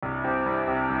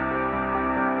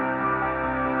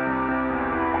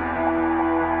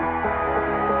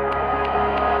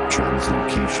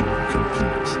Translocation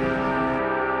complete.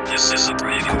 This is a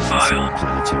preview file.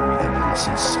 Planetary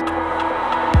analysis.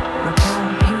 Reply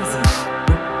hazy.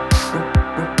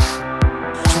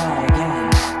 Try again.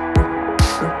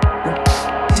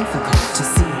 Difficult to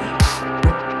see.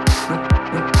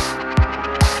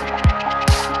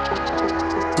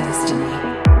 Destiny.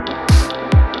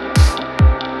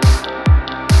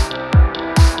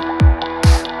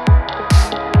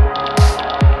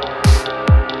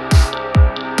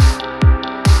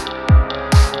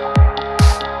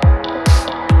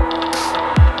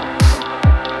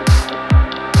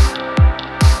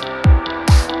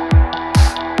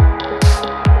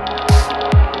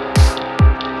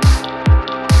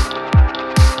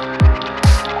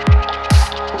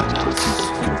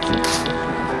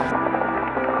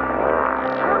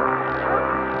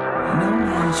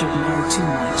 Should know too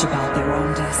much about their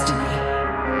own destiny.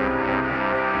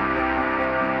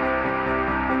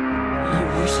 You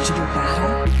wish to do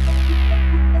battle?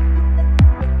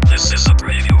 This is a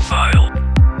preview file.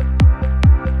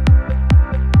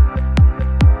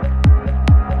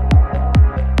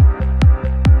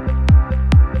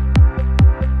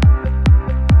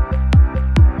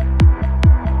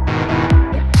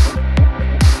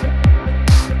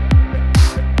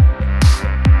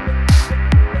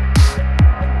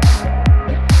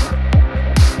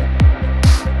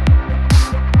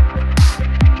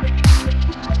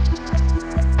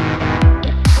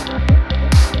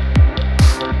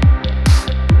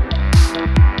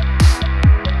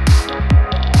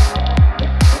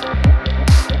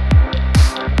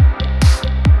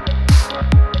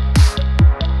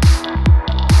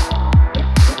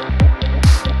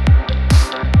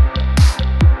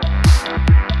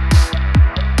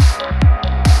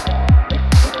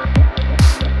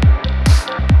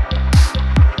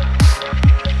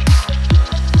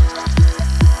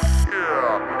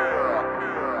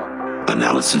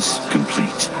 Analysis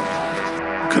complete.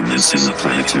 Commencing the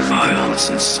planetary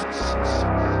analysis.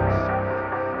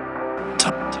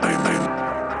 Timing.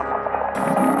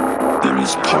 There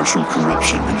is partial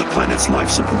corruption in the planet's life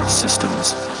support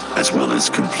systems, as well as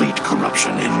complete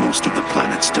corruption in most of the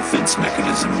planet's defense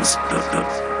mechanisms.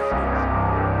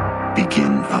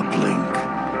 Begin uplink.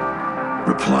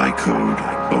 Reply code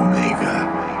Omega.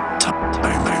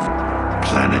 Timing.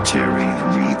 Planetary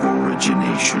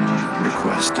reorigination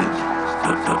requested.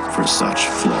 For such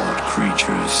flawed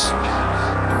creatures.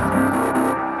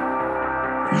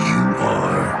 You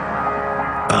are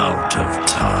out of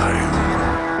time.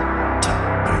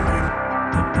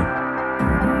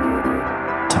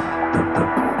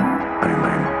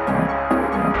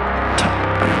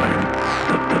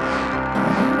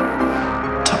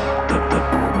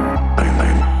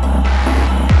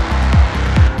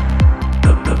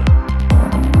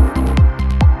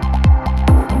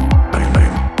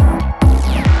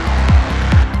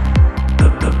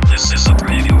 This is a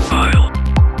preview file.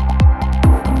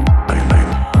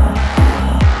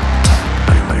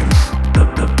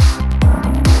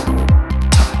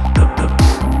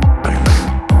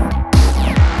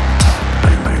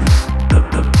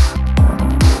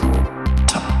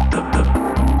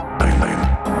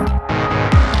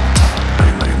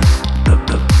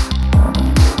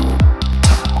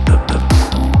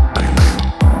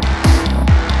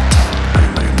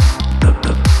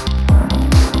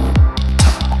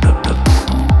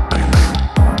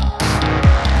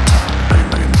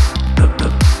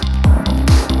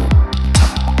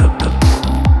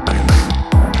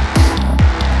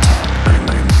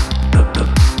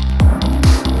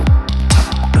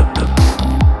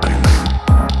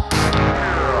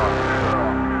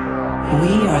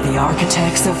 We are the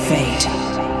architects of fate.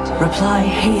 Reply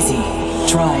hazy.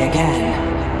 Try again.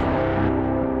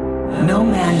 No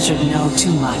man should know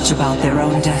too much about their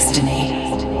own destiny.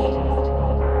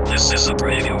 This is a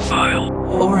preview file.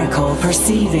 Oracle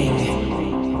perceiving.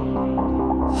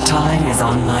 Time is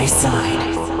on my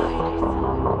side.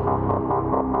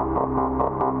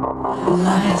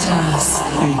 Let us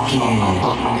begin.